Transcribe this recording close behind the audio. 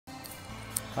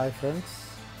Hi friends,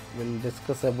 we'll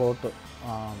discuss about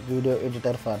video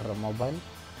editor for mobile.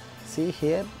 See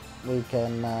here we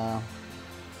can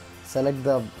select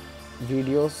the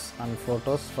videos and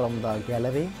photos from the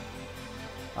gallery.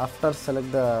 After select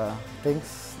the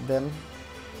things, then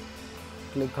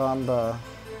click on the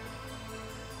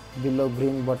below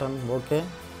green button OK.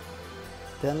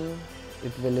 Then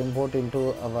it will import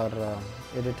into our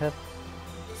editor.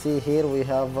 See here we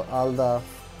have all the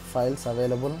files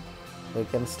available. We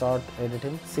can start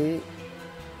editing. See,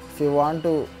 if you want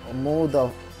to move the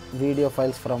video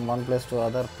files from one place to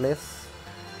other place,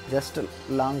 just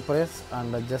long press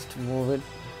and just move it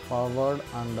forward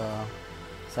and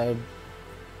side.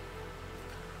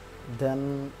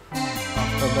 Then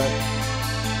after that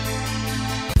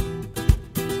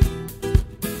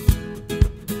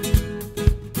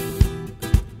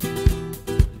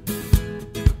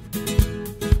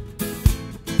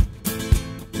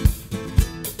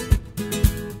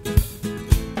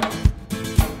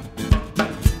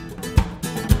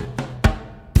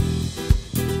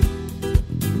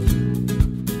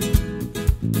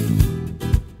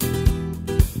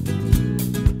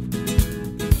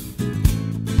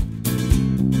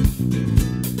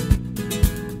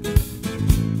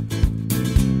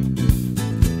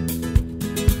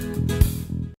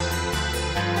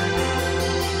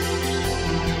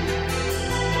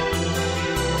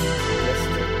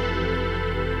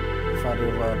for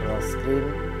your screen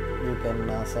you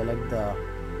can select the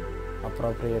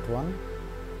appropriate one.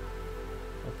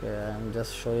 Okay, I am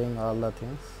just showing all the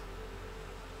things.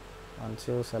 Once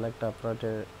you select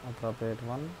appropriate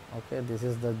one, okay, this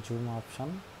is the zoom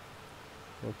option.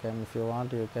 You can, if you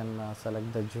want, you can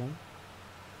select the zoom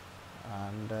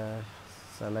and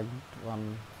select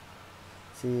one.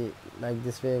 See, like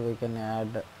this way we can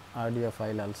add audio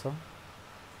file also.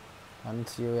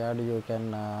 Once you add, you can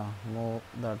move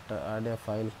that audio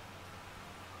file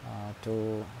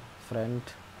to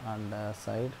front and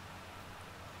side.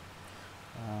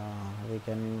 We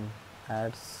can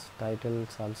add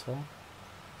titles also,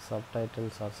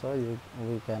 subtitles also.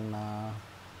 We can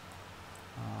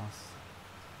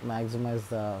maximize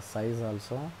the size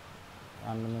also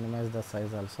and minimize the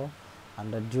size also,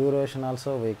 and the duration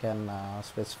also we can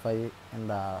specify in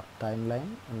the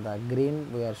timeline. In the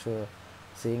green we are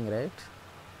seeing, right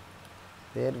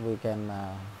there we can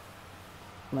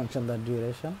mention the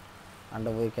duration, and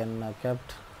we can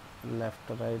kept left,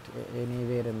 right,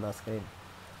 anywhere in the screen.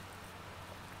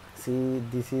 See,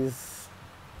 this is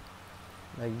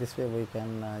like this way we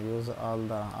can use all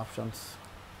the options.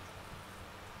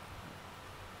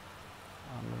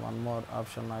 And one more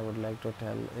option I would like to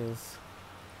tell is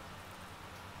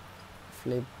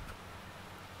flip.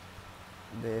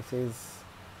 This is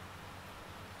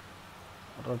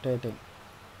rotating.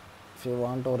 If you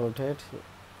want to rotate,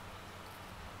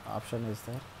 option is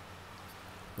there.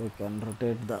 We can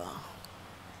rotate the.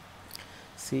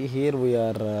 See here we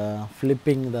are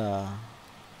flipping the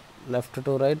left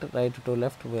to right, right to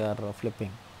left. We are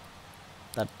flipping.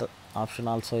 That option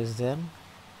also is there,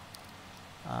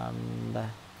 and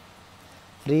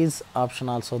freeze option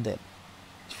also there.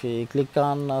 If you click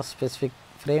on a specific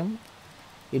frame,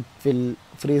 it will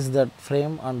freeze that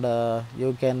frame, and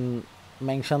you can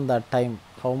mention the time,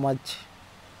 how much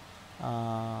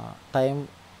time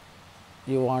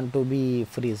you want to be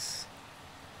freeze.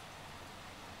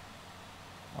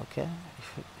 Okay,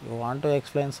 if you want to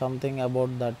explain something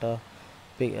about that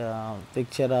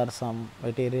picture or some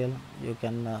material, you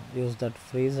can use that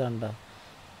freeze, and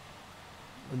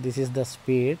this is the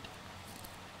speed.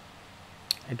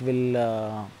 It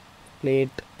will play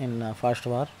it in fast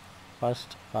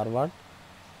forward.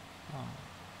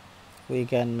 We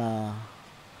can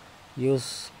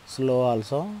use slow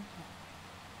also.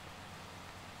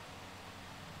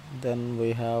 Then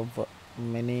we have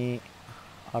many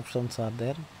options are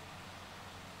there.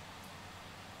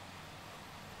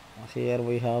 Here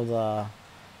we have the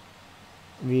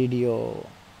video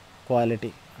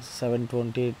quality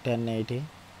 720 1080.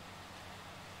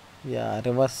 Yeah,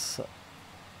 reverse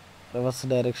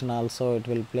direction also it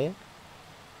will play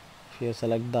if you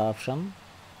select the option,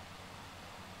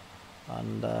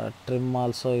 and trim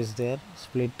also is there,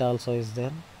 split also is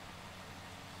there.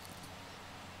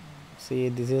 See,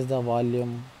 this is the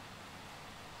volume.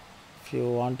 If you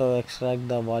want to extract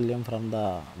the volume from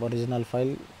the original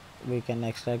file, we can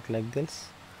extract like this,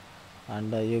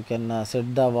 and you can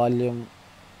set the volume.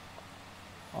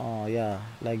 Yeah,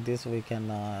 like this we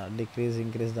can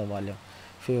increase the volume.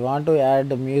 If you want to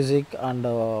add music and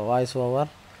voice over,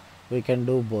 we can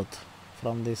do both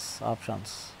from these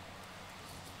options.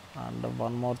 And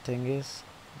one more thing is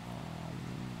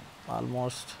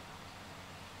almost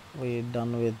we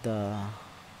done with the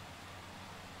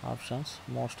options.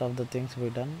 Most of the things we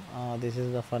done. This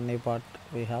is the funny part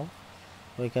we have.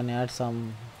 We can add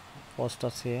some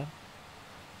posters here,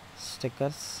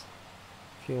 stickers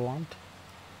if you want.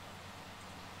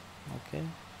 Okay,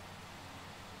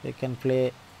 we can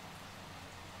play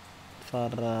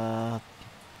for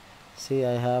see,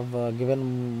 I have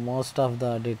given most of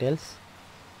the details.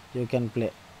 You can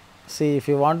play. See, if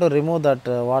you want to remove that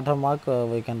watermark,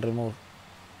 we can remove.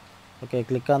 Okay,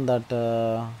 click on that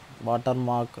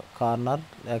watermark corner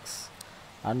X,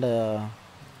 and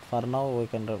for now we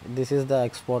can this is the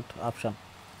export option.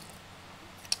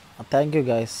 Thank you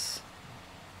guys.